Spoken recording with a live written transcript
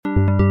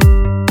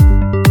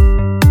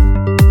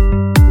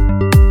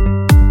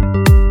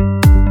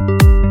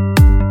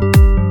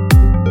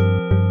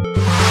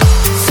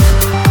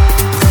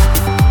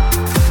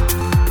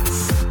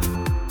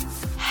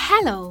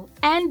Hello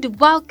and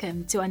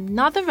welcome to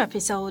another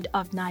episode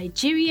of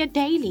Nigeria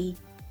Daily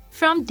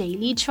from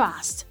Daily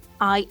Trust.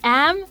 I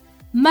am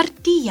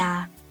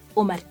Martia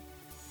Omar.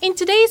 In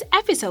today's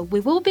episode, we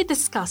will be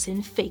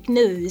discussing fake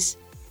news.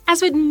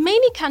 As with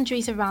many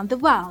countries around the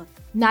world,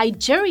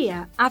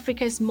 Nigeria,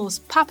 Africa's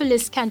most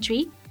populous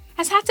country,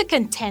 has had to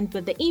contend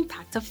with the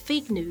impact of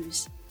fake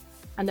news,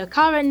 an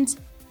occurrence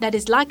that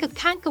is like a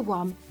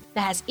cankerworm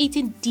that has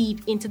eaten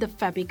deep into the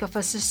fabric of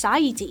our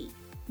society.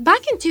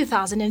 Back in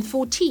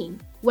 2014,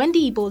 when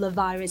the Ebola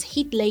virus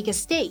hit Lagos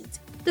State,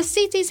 the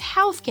city's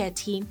healthcare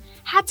team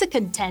had to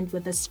contend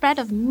with the spread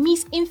of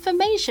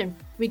misinformation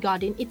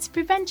regarding its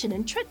prevention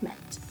and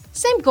treatment.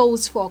 Same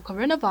goes for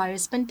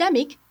coronavirus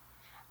pandemic,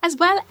 as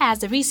well as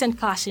the recent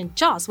clash in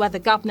Jos, where the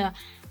governor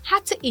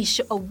had to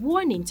issue a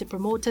warning to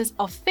promoters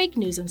of fake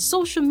news on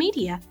social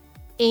media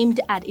aimed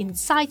at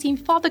inciting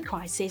further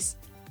crisis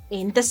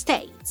in the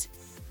state.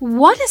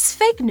 What is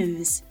fake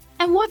news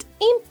and what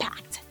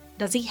impact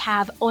does it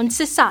have on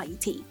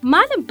society?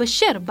 Malam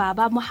Bashir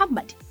Baba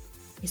Muhammad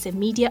is a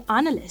media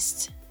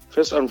analyst.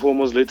 First and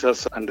foremost, let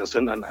us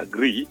understand and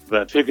agree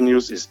that fake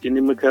news is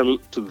inimical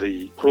to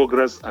the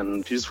progress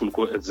and peaceful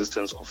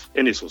coexistence of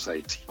any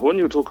society. When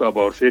you talk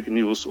about fake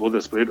news or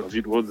the spread of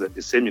it or the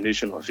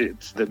dissemination of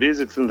it, the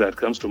basic thing that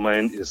comes to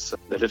mind is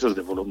the latest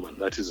development,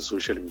 that is the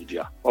social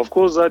media. Of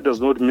course, that does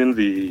not mean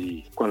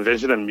the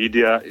conventional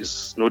media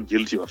is not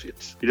guilty of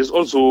it. It is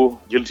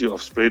also guilty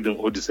of spreading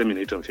or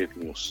disseminating fake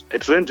news. A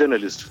trained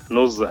journalist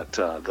knows that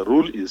the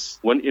rule is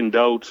when in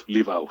doubt,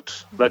 leave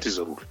out. That is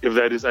the rule. If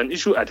there is an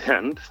issue at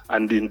hand,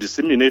 and in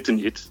disseminating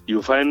it,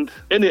 you find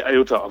any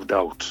iota of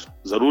doubt,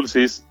 the rule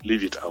says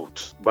leave it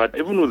out. But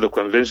even with the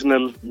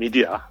conventional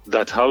media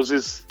that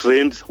houses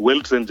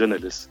well-trained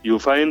journalists, you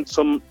find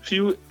some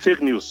few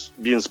fake news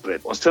being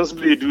spread,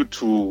 ostensibly due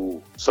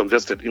to some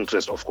vested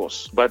interest, of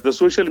course. But the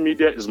social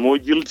media is more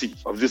guilty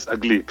of this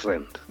ugly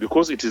trend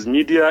because it is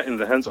media in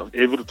the hands of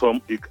every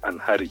Tom, Dick, and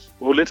Harry.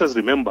 Well, let us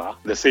remember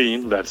the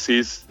saying that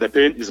says the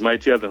pen is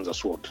mightier than the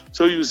sword.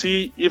 So you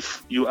see,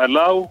 if you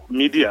allow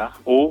media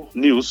or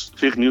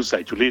fake news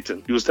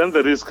circulating, you stand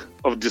the risk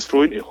of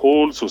destroying a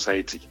whole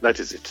society. That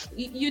is it.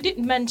 You did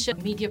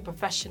mention media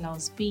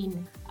professionals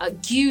being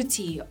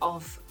guilty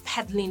of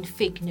peddling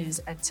fake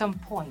news at some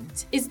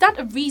point. Is that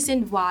a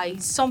reason why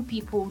some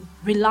people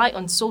rely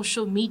on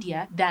social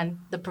media than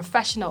the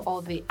professional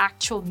or the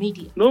actual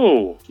media?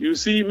 No. You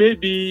see,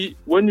 maybe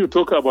when you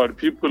talk about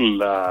people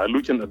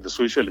looking at the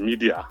social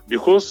media,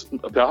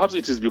 perhaps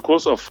it is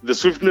because of the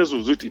swiftness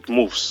with which it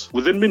moves.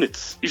 Within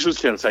minutes, issues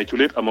can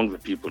circulate among the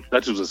people.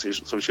 That is the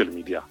social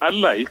media.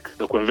 Unlike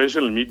the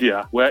conventional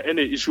media, where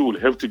any issue will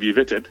have to be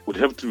vetted, would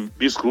have to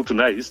be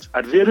scrutinized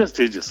at various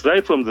stages,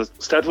 right from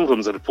starting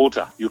from the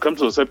reporter, you come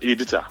to the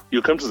sub-editor,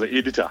 you come to the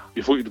editor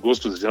before it goes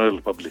to the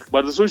general public.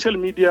 But the social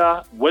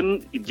media,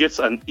 when it gets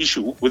an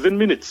issue, within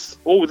minutes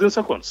or within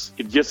seconds,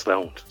 it gets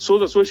round. So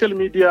the social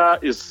media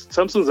is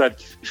something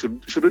that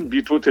shouldn't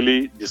be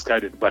totally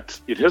discarded, but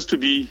it has to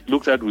be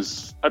looked at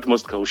with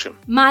utmost caution.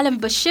 Malam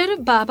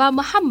Bashir Baba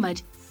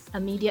Muhammad, a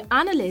media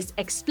analyst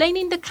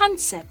explaining the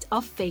concept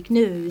of fake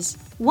news.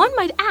 One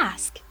might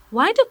ask,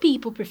 why do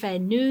people prefer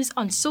news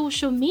on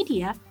social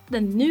media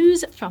than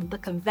news from the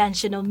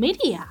conventional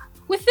media?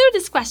 We threw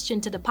this question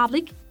to the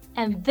public,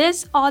 and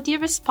these are their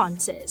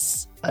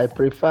responses. I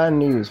prefer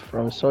news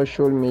from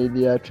social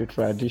media to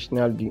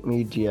traditional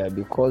media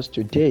because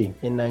today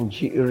in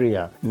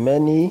Nigeria,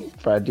 many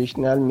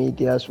traditional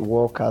media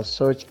workers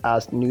such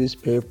as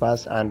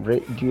newspapers and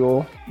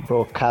radio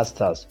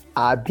broadcasters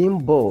are being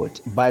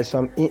bought by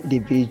some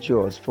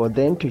individuals for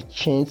them to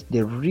change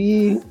the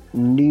real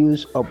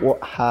news of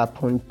what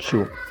happened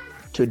to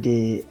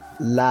the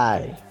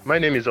lie. My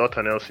name is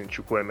Otto Nelson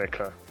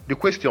Chukwuemeka. The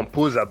question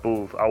posed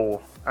above, I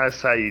will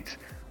answer it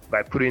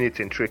by putting it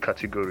in three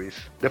categories.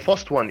 The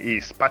first one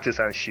is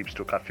partisanship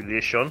to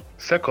affiliation.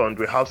 Second,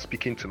 we have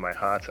speaking to my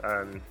heart.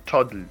 And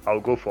thirdly, I'll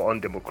go for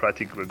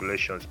undemocratic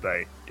regulations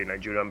by the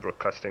Nigerian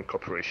Broadcasting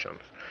Corporation.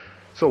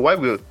 So why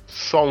will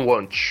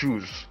someone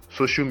choose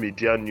social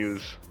media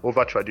news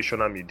over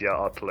traditional media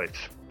outlets?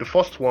 The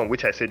first one,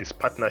 which I said, is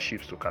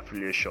partnerships to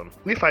affiliation.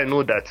 If I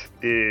know that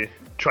a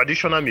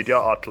traditional media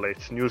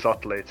outlet, news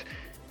outlet,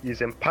 is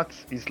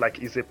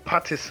a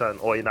partisan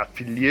or in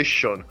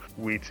affiliation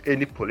with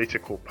any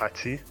political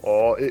party,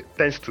 or it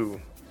tends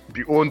to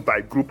be owned by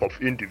a group of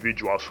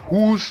individuals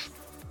whose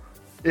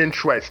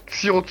interests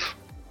tilt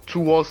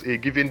towards a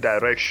given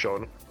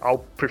direction, I'll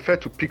prefer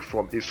to pick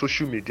from a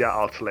social media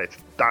outlet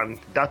than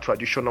that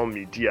traditional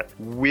media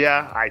where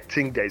I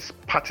think there is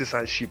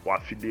partisanship or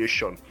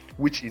affiliation,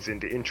 which is in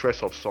the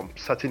interest of some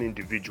certain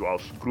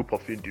individuals, group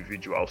of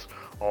individuals,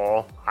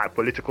 or a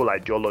political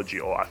ideology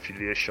or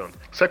affiliation.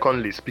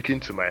 Secondly, speaking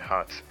to my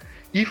heart.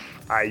 If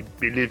I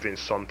believe in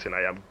something,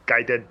 I am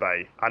guided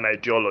by an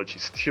ideology,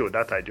 still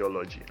that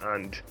ideology,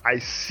 and I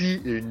see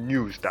a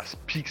news that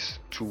speaks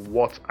to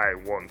what I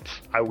want,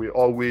 I will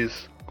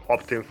always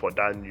opt in for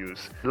that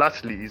news.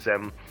 Lastly is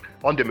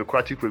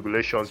undemocratic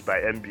regulations by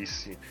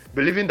NBC.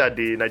 Believing that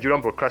the Nigerian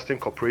Broadcasting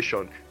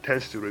Corporation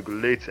tends to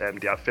regulate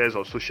the affairs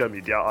of social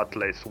media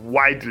outlets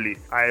widely,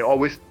 I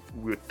always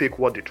will take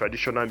what the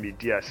traditional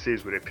media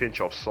says with a pinch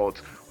of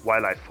salt,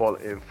 while I fall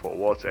in for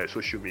what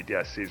social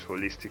media says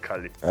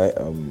holistically. I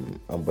am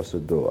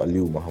Ambassador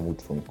Aliu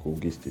Mahmoud from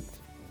Kogi State.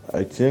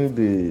 I think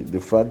the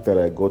fact that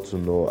I got to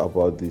know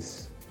about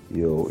this,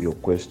 your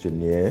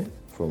questionnaire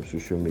from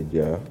social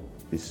media,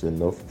 is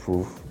enough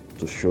proof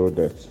to show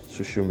that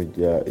social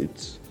media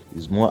is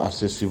more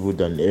accessible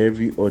than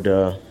every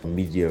other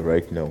media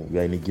right now. We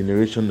are in a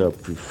generation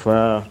that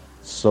prefer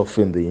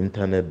surfing the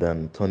internet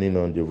than turning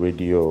on the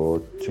radio or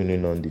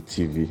tuning on the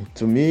TV.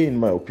 To me, in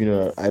my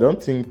opinion, I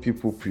don't think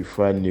people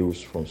prefer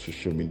news from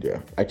social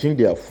media. I think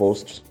they are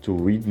forced to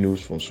read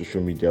news from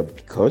social media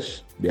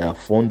because they are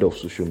fond of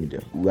social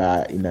media. We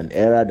are in an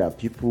era that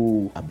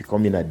people are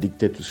becoming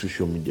addicted to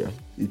social media.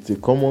 It's a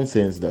common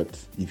sense that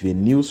if a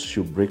news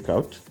should break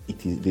out,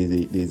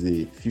 there's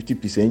a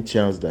 50%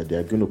 chance that they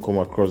are going to come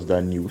across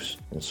that news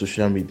on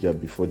social media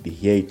before they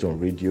hear it on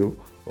radio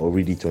or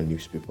read it on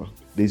newspaper.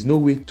 There's no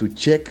way to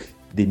check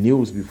the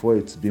news before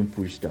it's being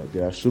pushed out.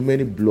 There are so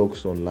many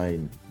blogs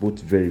online,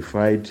 both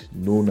verified,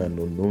 known and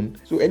unknown.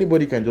 So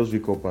anybody can just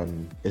wake up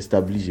and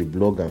establish a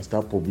blog and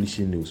start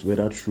publishing news,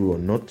 whether true or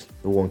not,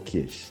 no one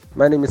cares.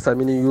 My name is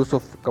Samini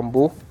Yusuf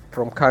Kambo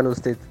from Kano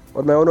State.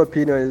 But my own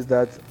opinion is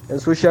that in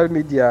social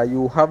media,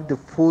 you have the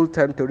full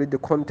time to read the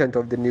content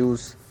of the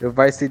news,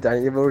 revise it,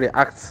 and even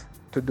react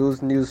to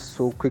those news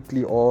so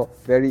quickly or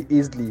very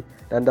easily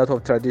than that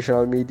of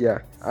traditional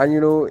media. And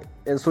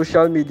in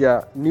social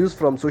media, news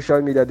from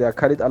social media, they are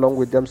carried along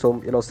with them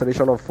some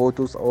illustration of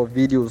photos or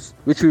videos,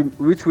 which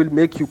will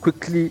make you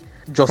quickly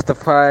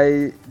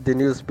justify the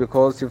news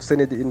because you've seen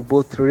it in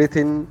both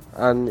written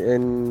and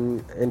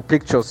in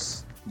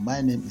pictures.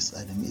 My name is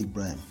Adam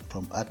Ibrahim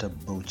from Atab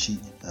Bauchi.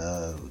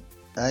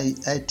 I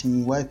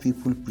think why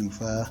people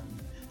prefer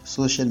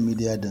social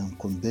media than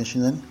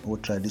conventional or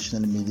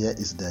traditional media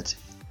is that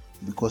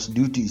because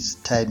due to its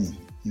timing,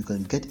 you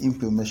can get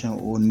information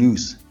or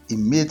news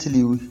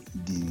immediately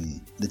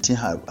the thing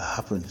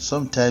happened.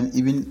 Sometimes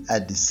even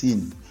at the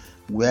scene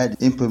where the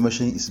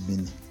information is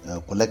being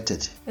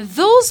collected.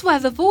 Those were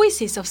the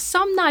voices of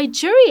some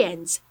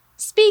Nigerians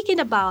speaking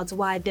about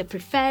why they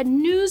prefer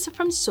news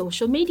from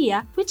social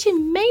media, which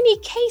in many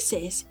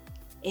cases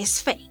is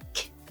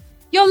fake.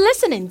 You're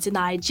listening to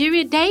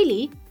Nigeria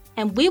Daily,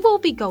 and we will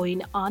be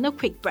going on a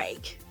quick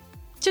break.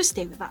 Just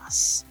stay with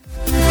us.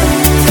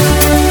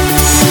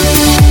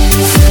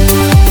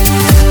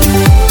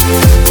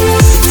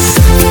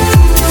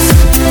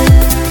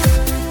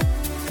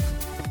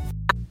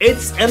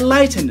 It's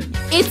enlightening.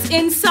 It's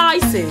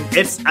incisive.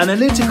 It's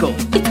analytical.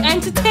 It's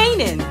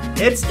entertaining.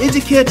 It's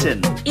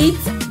educating.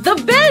 It's The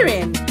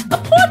Bearing, a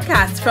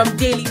podcast from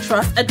Daily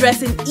Trust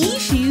addressing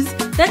issues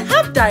that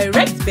have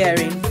direct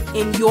bearing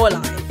in your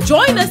life.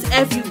 Join us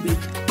every week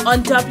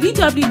on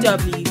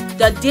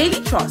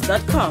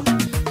www.dailytrust.com.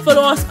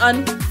 Follow us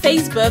on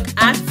Facebook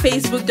at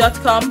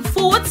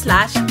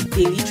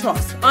facebook.com/Daily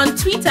Trust, on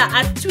Twitter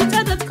at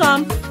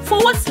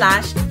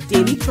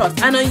twitter.com/Daily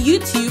Trust, and on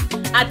YouTube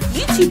at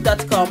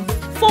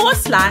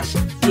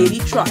youtube.com/Daily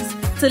Trust.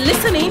 To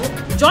listen in,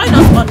 join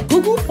us on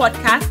Google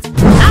Podcast,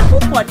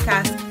 Apple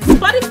Podcast,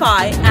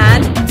 Spotify,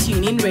 and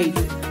TuneIn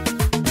Radio.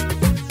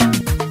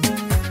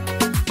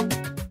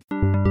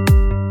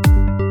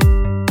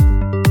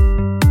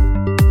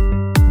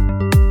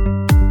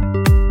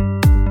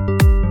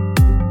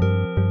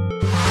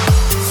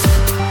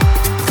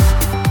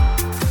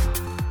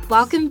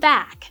 Welcome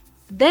back.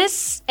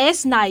 This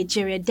is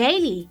Nigeria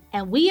Daily,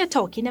 and we are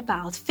talking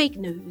about fake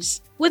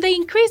news. With the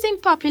increasing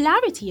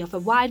popularity of a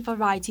wide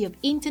variety of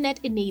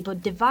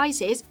internet-enabled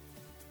devices,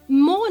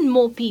 more and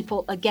more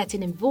people are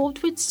getting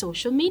involved with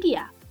social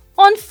media.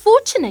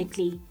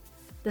 Unfortunately,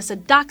 there's a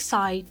dark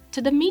side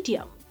to the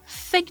medium,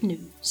 fake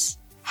news.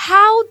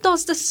 How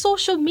does the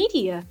social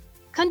media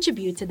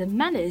contribute to the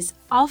menace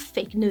of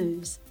fake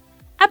news?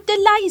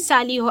 Abdullahi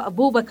Salihu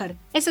Abubakar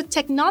is a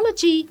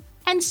technology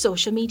and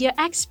social media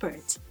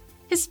expert.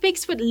 He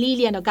speaks with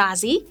Lilian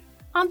Ogazi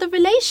on the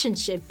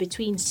relationship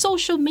between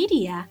social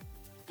media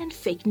and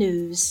fake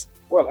news.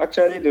 Well,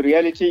 actually, the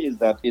reality is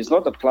that it's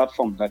not the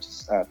platform that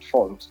is at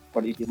fault,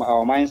 but it is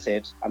our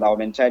mindset and our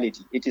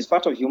mentality. It is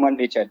part of human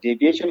nature.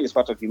 Deviation is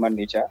part of human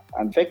nature,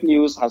 and fake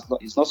news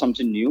is not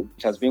something new.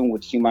 It has been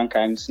with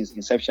humankind since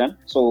inception.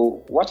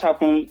 So what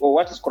happened, or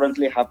what is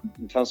currently happening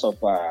in terms of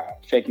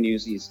fake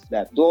news, is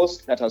that those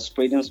that are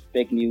spreading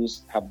fake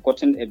news have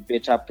gotten a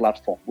better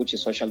platform, which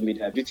is social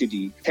media, due to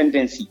the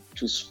tendency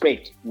to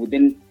spread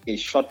within a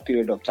short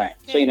period of time.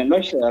 So in a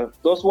nutshell,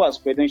 those who are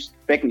spreading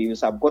fake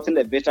news have gotten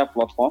a better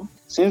platform,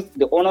 since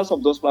the owners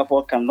of those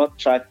platforms cannot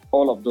track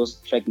all of those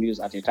fake news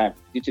at a time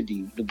due to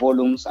the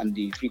volumes and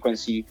the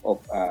frequency of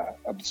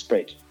the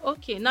spread.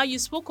 Okay, now you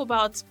spoke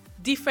about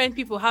different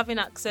people having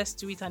access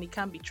to it and it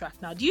can't be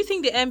tracked. Now, do you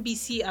think the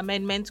NBC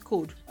Amendment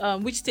Code,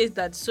 which states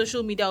that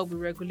social media will be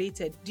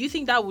regulated, do you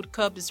think that would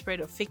curb the spread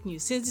of fake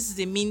news, since this is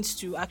a means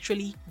to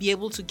actually be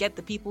able to get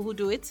the people who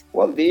do it?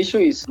 Well, the issue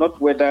is not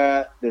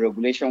whether the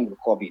regulation will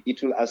curb it.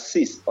 It will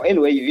assist.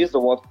 Anyway, you use the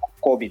word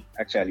curb it,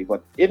 actually,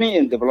 but even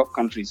in developed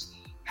countries,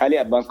 highly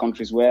advanced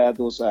countries where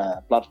those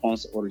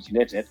platforms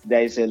originated,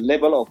 there is a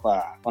level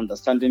of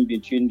understanding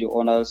between the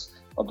owners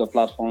of the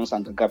platforms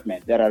and the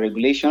government. There are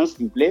regulations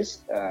in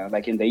place,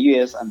 like in the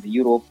US and the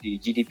Europe, the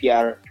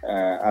GDPR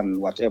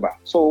and whatever.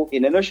 So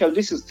in a nutshell,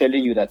 this is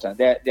telling you that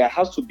there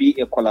has to be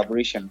a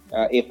collaboration,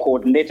 a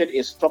coordinated,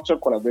 a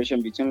structured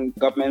collaboration between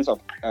governments of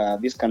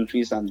these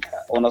countries and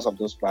owners of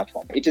those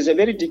platforms. It is a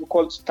very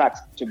difficult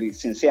task, to be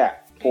sincere,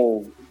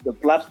 for the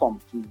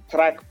platform to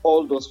track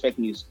all those fake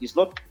news. It's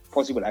not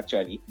possible,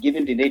 actually,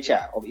 given the nature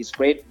of its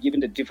spread, given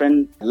the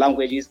different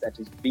languages that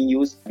is being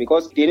used,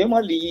 because they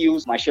normally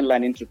use machine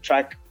learning to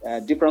track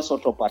different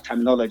sort of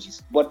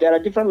terminologies. But there are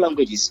different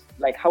languages,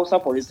 like Hausa,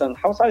 for instance.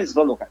 Hausa is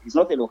not local. It's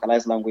not a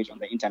localized language on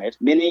the internet,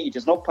 meaning it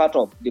is not part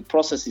of the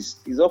processes.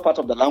 It's not part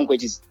of the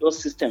languages those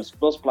systems,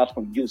 those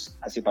platforms use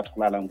as a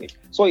particular language.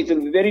 So it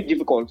will be very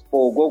difficult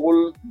for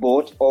Google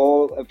bot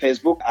or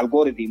Facebook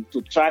algorithm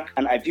to track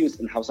and abuse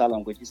in Hausa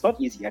language. It's not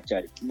easy,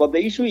 actually. But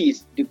the issue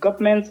is the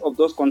governments of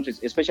those countries,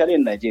 especially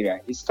in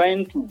Nigeria, is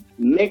trying to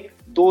make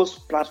those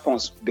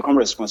platforms become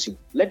responsible.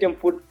 Let them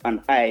put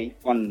an eye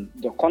on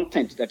the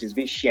content that is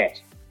being shared,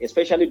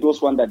 especially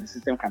those ones that the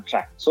system can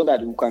track, so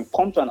that we can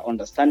come to an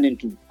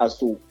understanding as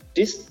to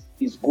this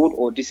is good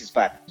or this is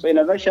bad. So in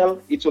a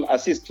nutshell, it will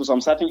assist to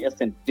some certain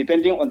extent,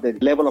 depending on the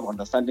level of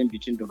understanding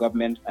between the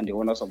government and the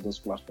owners of those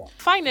platforms.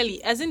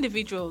 Finally, as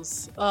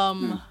individuals,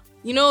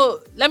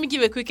 let me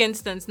give a quick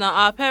instance. Now,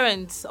 our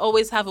parents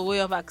always have a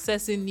way of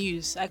accessing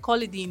news. I call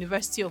it the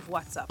University of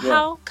WhatsApp. Yeah.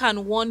 How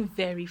can one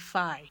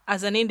verify,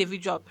 as an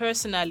individual,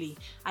 personally,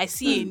 I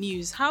see a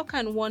news, how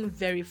can one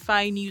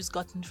verify news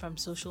gotten from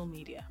social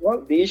media?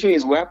 Well, the issue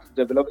is we have to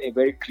develop a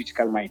very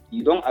critical mind.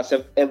 You don't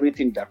accept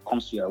everything that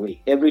comes your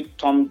way. Every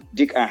Tom,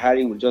 Dick, and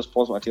Harry will just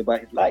post whatever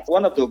it likes.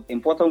 One of the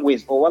important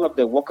ways, or one of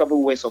the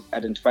workable ways of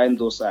identifying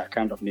those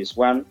kind of news,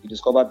 one, you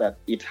discover that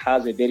it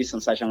has a very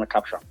sensational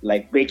caption,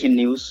 like breaking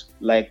news.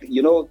 Like,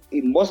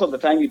 most of the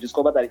time you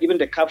discover that even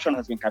the caption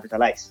has been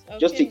capitalized,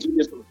 just to give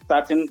you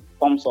certain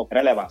forms of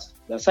relevance.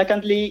 Then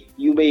secondly,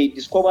 you may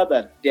discover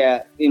that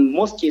there, in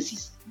most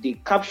cases, the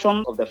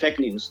caption of the fake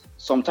news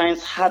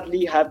sometimes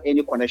hardly have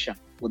any connection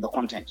with the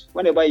content.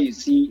 Whenever you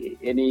see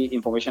any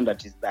information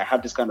that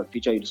have this kind of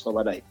feature, you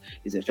discover that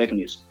it's a fake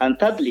news. And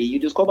thirdly, you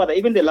discover that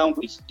even the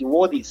language, the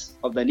wordings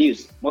of the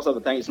news, most of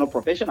the time it's not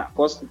professional.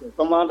 Because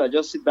someone that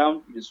just sit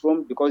down in his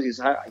room because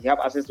he have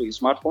access to his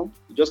smartphone,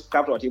 he just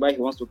craft whatever he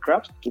wants to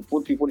craft to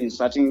put people in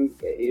certain,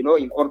 in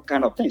all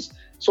kind of things.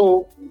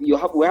 So we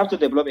have to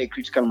develop a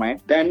critical mind.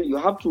 Then you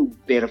have to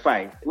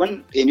verify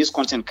when a news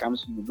content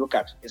comes. You look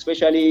at,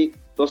 especially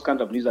those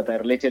kind of news that are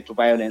related to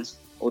violence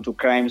or to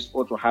crimes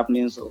or to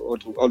happenings or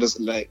to all this,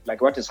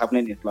 like what is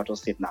happening in Plateau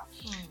State now.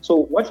 So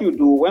what you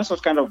do when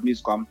such kind of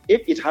news come,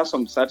 if it has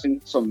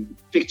some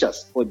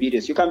pictures or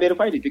videos, you can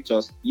verify the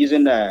pictures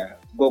using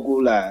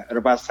Google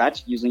reverse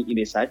search, using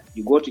image search.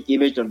 You go to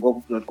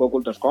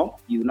image.google.com,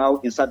 you now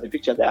insert the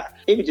picture there.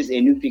 If it is a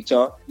new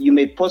picture, you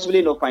may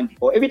possibly not find it.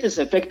 Or if it is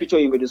a fake picture,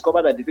 you may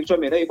discover that the picture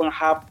may not even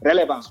have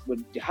relevance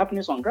with the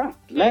happenings on ground.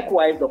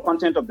 Likewise, the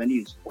content of the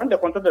news. When the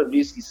content of the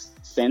news is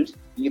sent,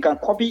 you can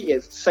copy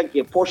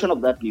a portion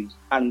of that news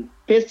and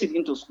paste it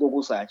into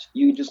Google search.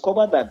 You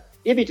discover that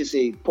if it is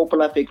a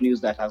popular fake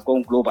news that has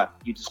gone global,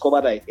 you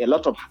discover that a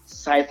lot of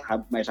sites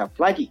might have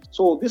flagged it.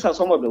 So these are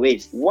some of the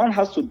ways. One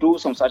has to do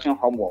some certain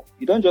homework.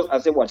 You don't just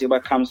accept whatever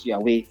comes your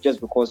way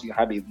just because you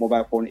have a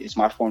mobile phone, a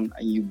smartphone,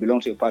 and you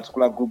belong to a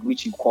particular group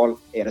which you call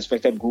a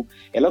respected group.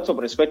 A lot of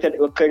respected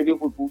or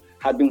credible people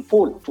have been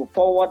fooled to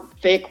forward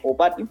fake or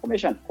bad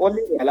information.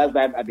 Only realize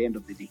that at the end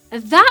of the day.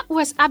 That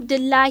was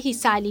Abdullahi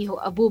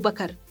Salihu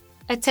Abubakar,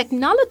 a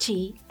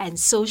technology and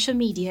social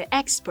media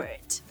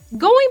expert.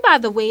 Going by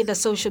the way the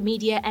social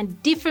media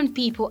and different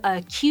people are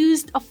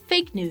accused of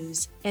fake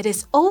news, it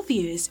is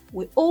obvious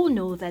we all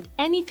know that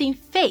anything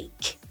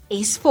fake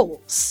is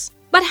false.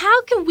 But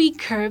how can we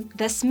curb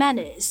this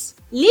menace?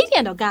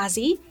 Lydia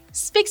Nogazi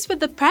speaks with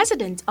the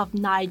president of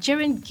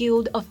Nigerian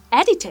Guild of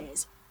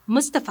Editors,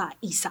 Mustafa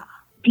Isa.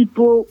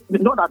 People,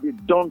 not that they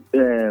don't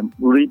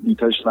read the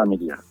traditional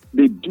media.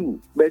 They do.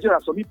 But there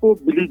are some people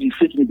believe it's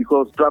fake news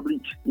because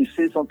probably you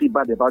say something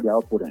bad about their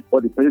opponent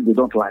or the person they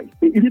don't like.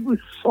 Even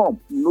some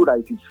know that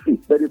it is fake.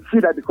 But they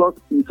feel that because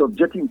it's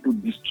objecting to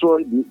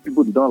destroy the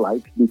people they don't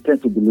like, they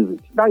tend to believe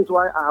it. That is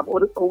why I have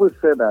always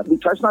said that the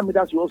traditional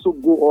media should also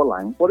go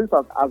online. For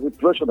instance, as a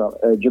professional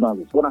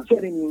journalist, when I see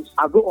any news,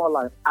 I go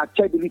online, I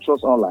check Daily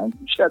Trust online,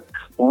 check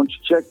Punch,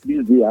 check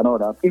this day and all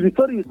that. If the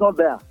story is not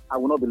there, I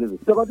will not believe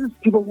it. So these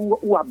people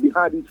who are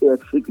behind this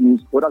fake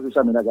news or that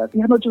social media guys,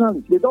 they are not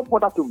journalists. They don't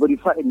bother to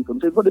verify anything.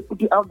 So they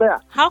put it out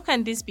there. How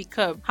can this be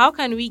curbed? How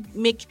can we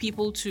make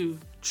people to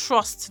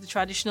trust the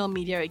traditional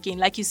media again?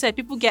 Like you said,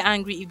 people get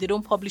angry if they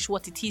don't publish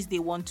what it is they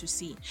want to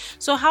see.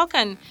 So how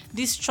can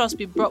this trust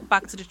be brought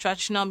back to the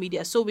traditional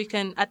media so we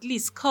can at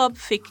least curb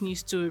fake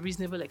news to a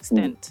reasonable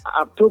extent?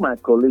 I've told my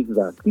colleagues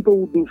that people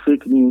who do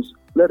fake news,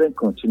 let them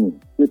continue.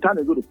 The time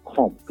they go to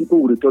come,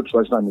 people will return to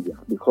traditional media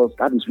because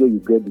that is where you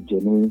get the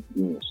genuine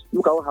news.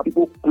 Look at how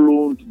people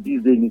cloned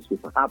these days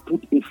newspaper. I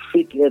put a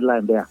fake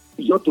headline there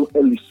just to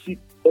elicit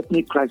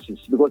ethnic crisis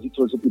because it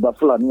was Iba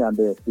Fulani and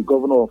the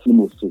governor of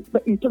Imo State.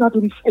 But it turned out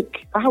to be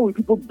fake. How will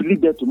people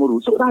believe that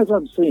tomorrow? So that's what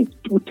I'm saying.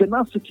 With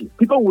tenacity,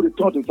 people will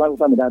return to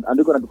traditional media and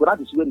they're going to, because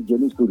that is where the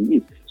genuine story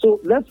is. So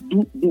let's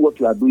do what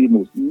we are doing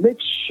most. Make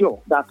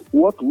sure that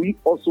what we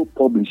also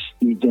publish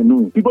is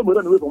genuine. People will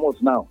run away from us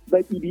now.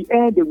 But in the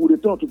end, they will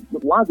return to,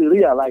 once they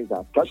realize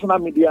that traditional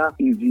media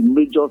is the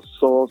major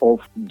source of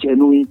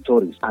genuine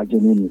stories and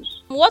genuine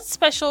news. What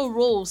special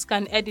roles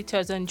can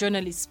editors and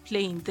journalists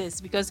play in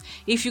this? Because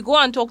if you go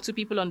and talk to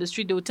people on the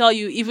street, they will tell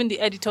you even the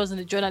editors and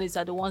the journalists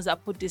are the ones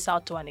that put this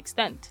out to an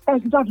extent.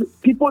 Exactly.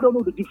 People don't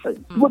know the difference.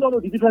 People don't know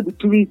the difference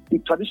between the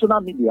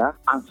traditional media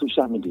and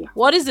social media.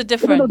 What is the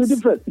difference? They don't know the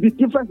difference. The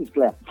difference is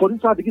clear. For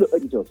instance, the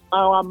editors.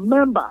 Our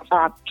members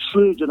are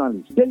trade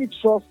journalists. Daily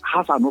Trust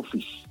has an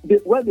office.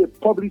 When they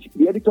publish,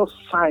 the editor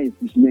signs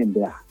his name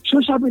there.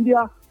 Social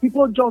media,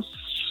 people just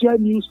share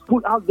news,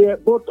 put out there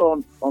both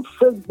on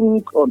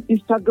Facebook, on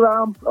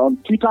Instagram, on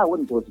Twitter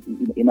when it was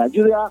in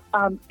Nigeria,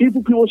 and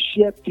even people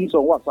share things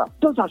on WhatsApp.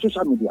 Those are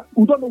social media.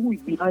 We don't know who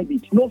is behind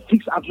it. No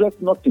fixed address,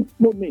 nothing.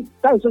 No name.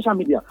 That is social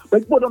media. But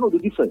people don't know the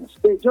difference.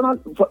 A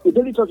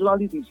daily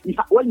journalist is,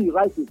 when he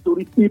writes his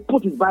story, he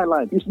puts his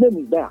byline. His name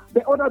is there.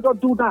 The others don't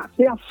do that.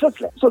 They are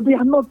faceless. So they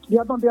are not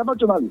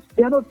journalists.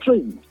 They are not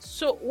trained.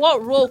 So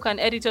what role can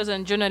editors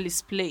and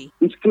journalists play?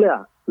 It's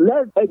clear.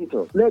 Let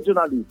editors, let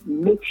journalists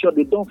make sure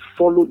they don't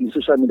follow the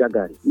social media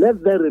guide.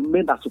 Let them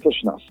remain as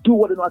professionals. Do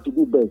what they know how to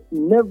do best.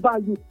 Never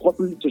use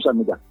public social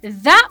media.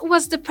 That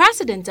was the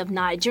president of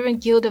Nigerian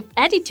Guild of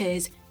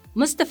Editors,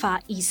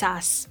 Mustafa Isa,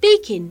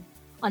 speaking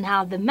on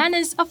how the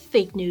menace of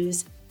fake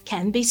news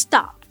can be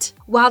stopped.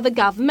 While the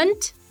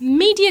government,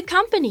 media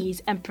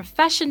companies, and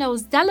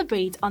professionals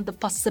deliberate on the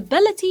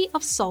possibility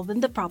of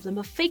solving the problem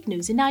of fake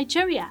news in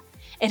Nigeria,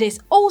 it is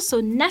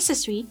also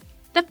necessary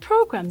that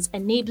programs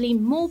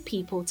enabling more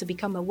people to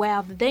become aware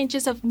of the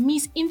dangers of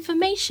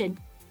misinformation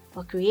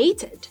are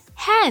created.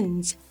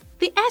 Hence,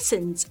 the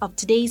essence of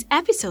today's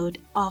episode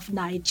of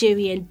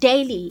Nigerian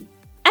Daily.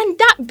 And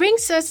that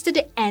brings us to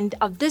the end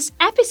of this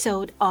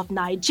episode of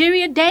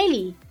Nigeria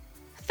Daily.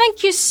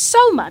 Thank you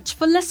so much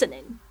for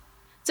listening.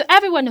 To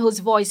everyone whose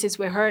voices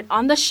were heard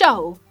on the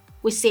show,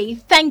 we say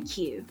thank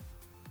you.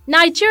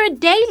 Nigeria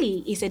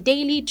Daily is a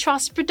Daily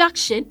Trust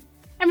production,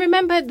 and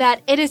remember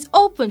that it is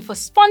open for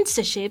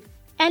sponsorship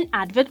and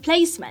advert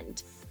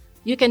placement.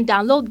 You can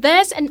download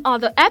this and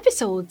other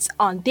episodes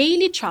on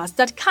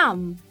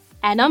dailytrust.com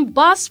and on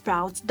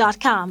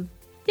buzzsprout.com.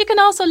 You can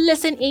also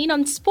listen in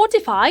on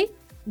Spotify,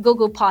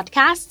 Google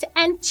Podcasts,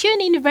 and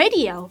TuneIn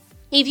Radio.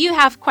 If you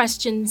have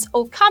questions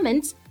or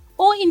comments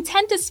or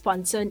intend to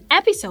sponsor an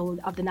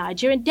episode of the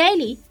Nigerian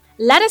Daily,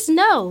 let us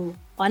know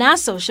on our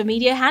social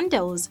media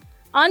handles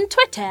on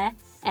Twitter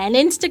and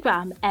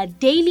Instagram at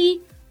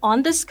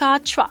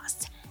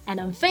daily_trust and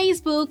on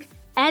Facebook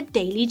at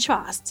Daily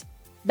Trust.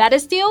 Better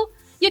still,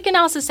 you can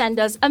also send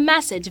us a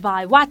message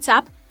via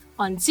WhatsApp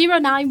on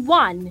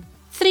 091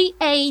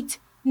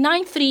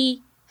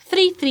 3893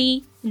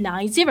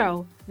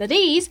 3390. That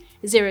is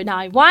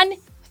 091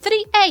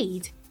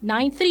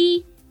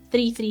 3893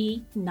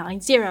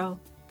 3390.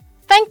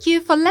 Thank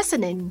you for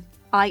listening.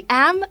 I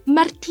am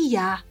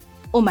Martia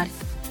Omar.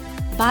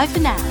 Bye for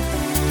now.